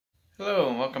Hello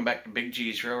and welcome back to Big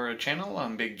G's Railroad Channel.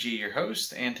 I'm Big G, your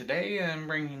host, and today I'm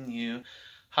bringing you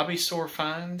hobby store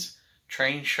finds,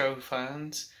 train show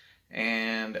finds,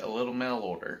 and a little mail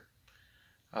order.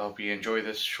 I hope you enjoy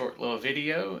this short little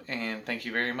video, and thank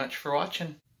you very much for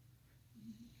watching.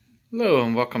 Hello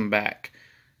and welcome back.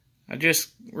 I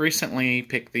just recently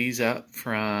picked these up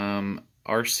from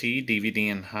RC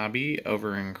DVD and Hobby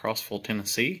over in Crossville,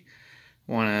 Tennessee.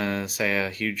 I want to say a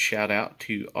huge shout out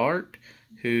to Art,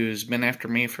 who's been after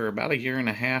me for about a year and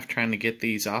a half trying to get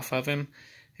these off of him,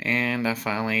 and I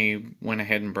finally went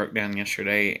ahead and broke down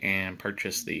yesterday and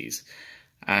purchased these.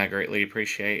 I greatly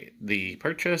appreciate the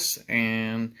purchase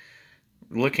and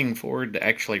looking forward to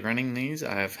actually running these.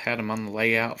 I've had them on the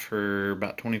layout for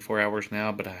about 24 hours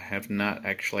now, but I have not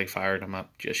actually fired them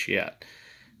up just yet.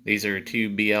 These are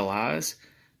two BLIs.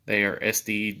 They are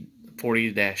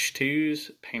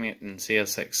SD40-2s, painted in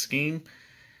CSX scheme.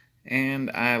 And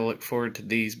I look forward to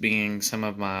these being some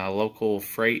of my local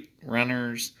freight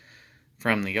runners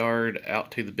from the yard out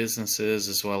to the businesses,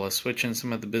 as well as switching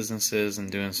some of the businesses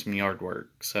and doing some yard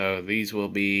work. So these will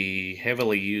be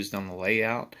heavily used on the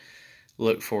layout.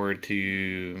 Look forward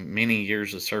to many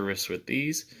years of service with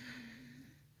these.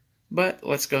 But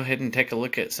let's go ahead and take a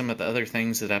look at some of the other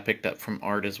things that I picked up from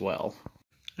Art as well.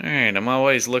 Alright, I'm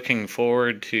always looking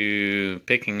forward to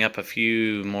picking up a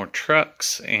few more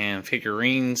trucks and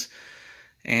figurines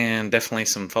and definitely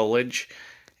some foliage.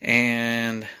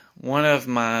 And one of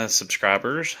my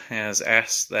subscribers has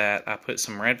asked that I put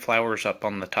some red flowers up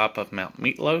on the top of Mount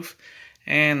Meatloaf,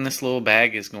 and this little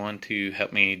bag is going to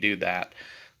help me do that.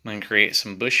 I'm going to create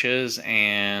some bushes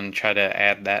and try to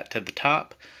add that to the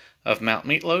top of Mount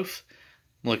Meatloaf.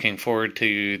 Looking forward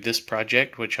to this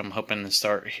project, which I'm hoping to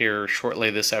start here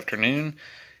shortly this afternoon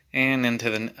and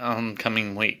into the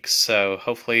coming weeks. So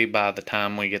hopefully by the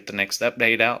time we get the next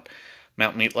update out,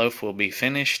 Mount Meatloaf will be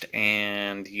finished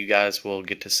and you guys will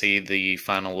get to see the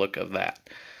final look of that.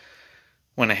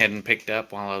 Went ahead and picked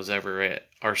up, while I was over at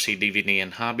RC DVD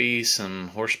and Hobby, some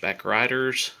horseback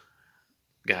riders.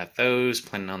 Got those,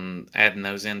 planning on adding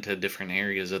those into different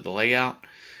areas of the layout.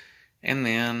 And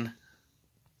then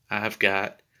I've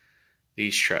got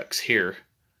these trucks here.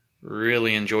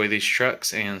 Really enjoy these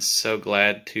trucks and so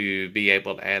glad to be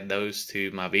able to add those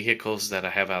to my vehicles that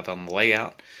I have out on the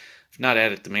layout. I've not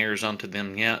added the mirrors onto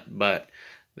them yet, but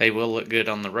they will look good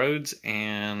on the roads,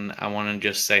 and I want to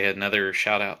just say another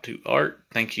shout out to Art.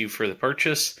 Thank you for the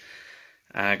purchase.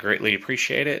 I greatly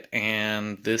appreciate it,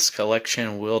 and this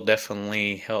collection will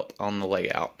definitely help on the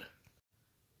layout.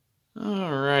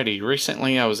 Alrighty,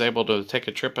 recently I was able to take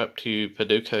a trip up to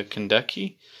Paducah,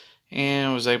 Kentucky,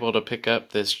 and was able to pick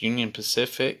up this Union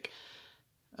Pacific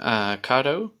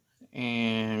Kato,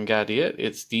 and got it.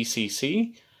 It's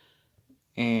DCC,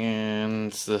 and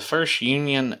it's the first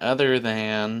Union other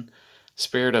than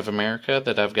Spirit of America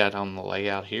that I've got on the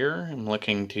layout here. I'm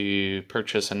looking to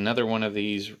purchase another one of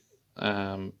these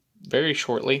very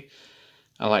shortly.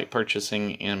 I like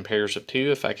purchasing in pairs of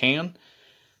two if I can.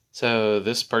 So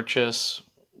this purchase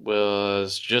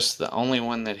was just the only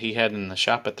one that he had in the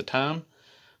shop at the time.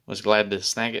 Was glad to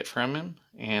snag it from him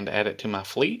and add it to my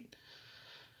fleet.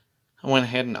 I went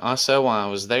ahead and also, while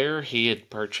I was there, he had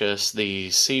purchased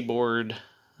the Seaboard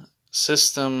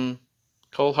System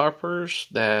coal hoppers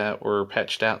that were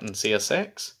patched out in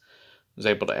CSX. Was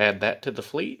able to add that to the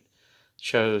fleet.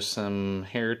 Show some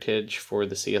heritage for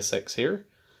the CSX here.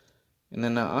 And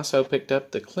then I also picked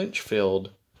up the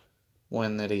Clinchfield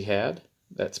one that he had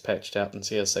that's patched out in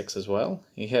CSX as well.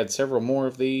 He had several more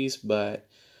of these, but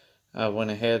I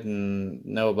went ahead and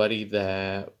know a buddy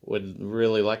that would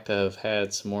really like to have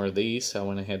had some more of these, so I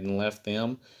went ahead and left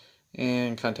them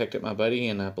and contacted my buddy,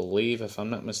 and I believe, if I'm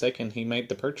not mistaken, he made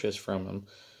the purchase from him.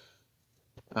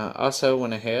 I also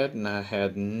went ahead and I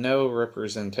had no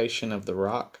representation of the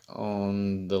rock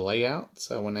on the layout,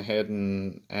 so I went ahead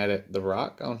and added the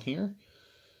rock on here.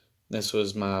 This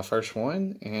was my first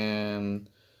one, and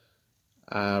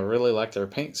I really like their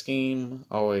paint scheme,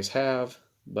 always have,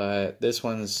 but this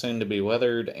one's soon to be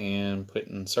weathered and put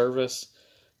in service.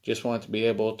 Just want to be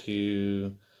able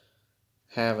to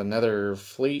have another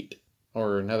fleet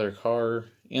or another car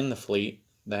in the fleet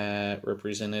that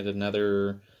represented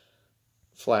another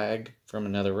flag from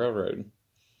another railroad.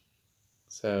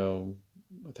 So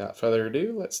without further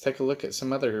ado, let's take a look at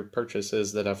some other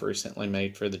purchases that I've recently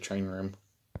made for the train room.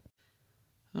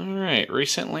 Alright,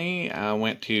 recently I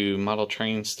went to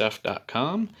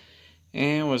modeltrainstuff.com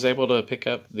and was able to pick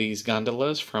up these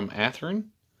gondolas from Athearn.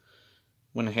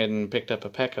 Went ahead and picked up a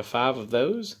pack of 5 of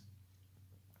those,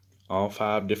 all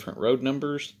 5 different road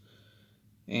numbers,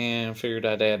 and figured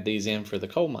I'd add these in for the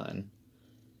coal mine.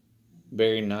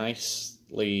 Very nice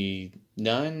recently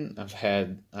done.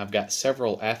 I've got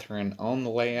several Athearn on the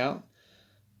layout.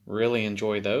 Really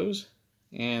enjoy those,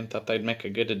 and thought they'd make a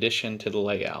good addition to the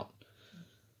layout.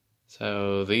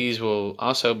 So these will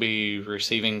also be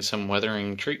receiving some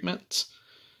weathering treatments,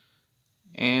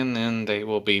 and then they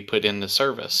will be put into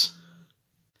service.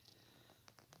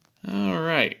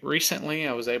 Alright, recently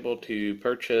I was able to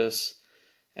purchase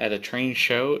at a train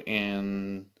show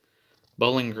in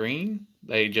Bowling Green.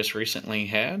 They just recently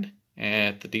had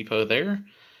at the depot there.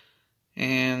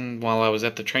 And while I was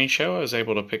at the train show, I was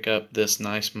able to pick up this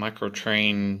nice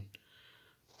microtrain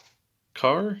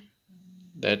car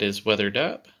that is weathered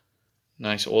up.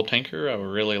 Nice oil tanker. I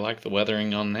really like the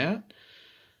weathering on that.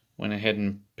 Went ahead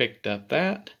and picked up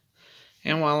that.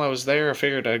 And while I was there, I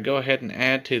figured I'd go ahead and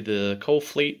add to the coal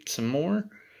fleet some more.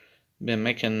 Been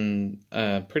making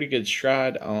a pretty good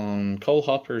stride on coal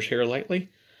hoppers here lately.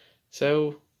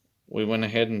 So we went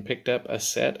ahead and picked up a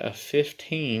set of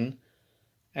 15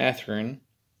 Athearn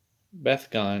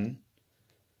Bethgon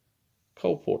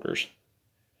coal porters.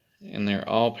 And they're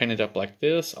all painted up like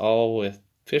this, all with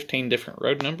 15 different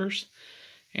road numbers.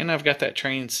 And I've got that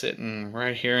train sitting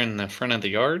right here in the front of the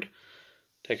yard.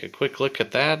 Take a quick look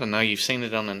at that. I know you've seen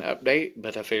it on an update,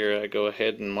 but I figured I'd go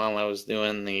ahead and while I was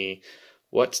doing the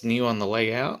what's new on the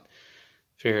layout,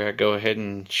 figured I'd go ahead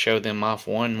and show them off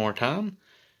one more time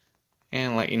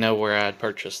and let you know where I'd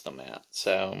purchased them at.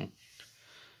 So,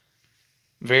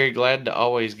 very glad to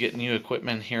always get new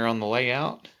equipment here on the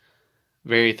layout.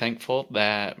 Very thankful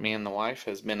that me and the wife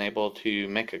has been able to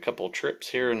make a couple trips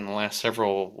here in the last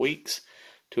several weeks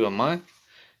to a month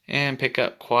and pick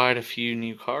up quite a few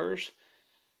new cars,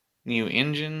 new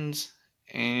engines,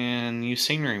 and new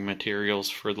scenery materials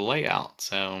for the layout.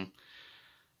 So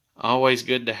always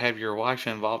good to have your wife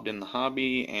involved in the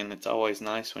hobby, and it's always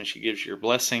nice when she gives you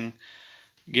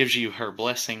her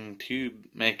blessing to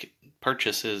make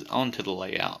purchases onto the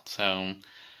layout. So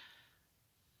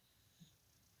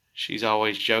she's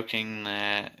always joking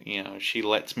that, she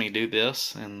lets me do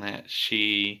this and that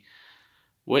she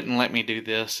wouldn't let me do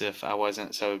this if I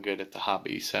wasn't so good at the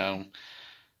hobby. So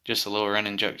just a little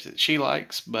running joke that she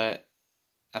likes, but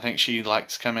I think she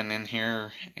likes coming in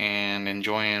here and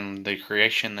enjoying the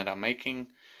creation that I'm making.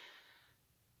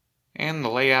 And the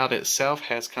layout itself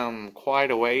has come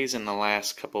quite a ways in the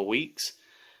last couple weeks,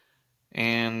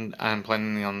 and I'm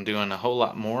planning on doing a whole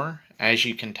lot more. As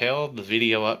you can tell, the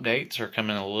video updates are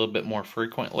coming a little bit more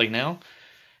frequently now,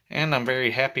 and I'm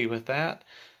very happy with that.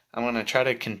 I'm going to try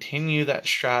to continue that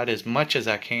stride as much as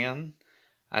I can.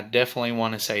 I definitely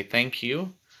want to say thank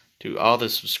you to all the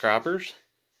subscribers.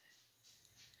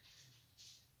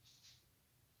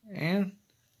 And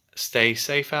stay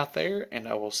safe out there, and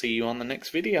I will see you on the next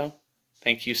video.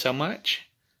 Thank you so much.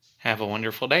 Have a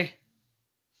wonderful day.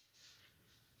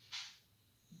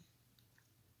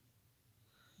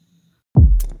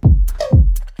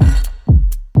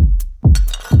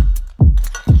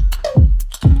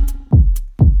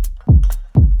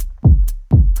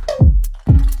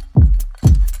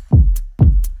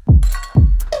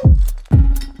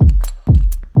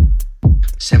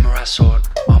 Samurai sword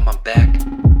on my back.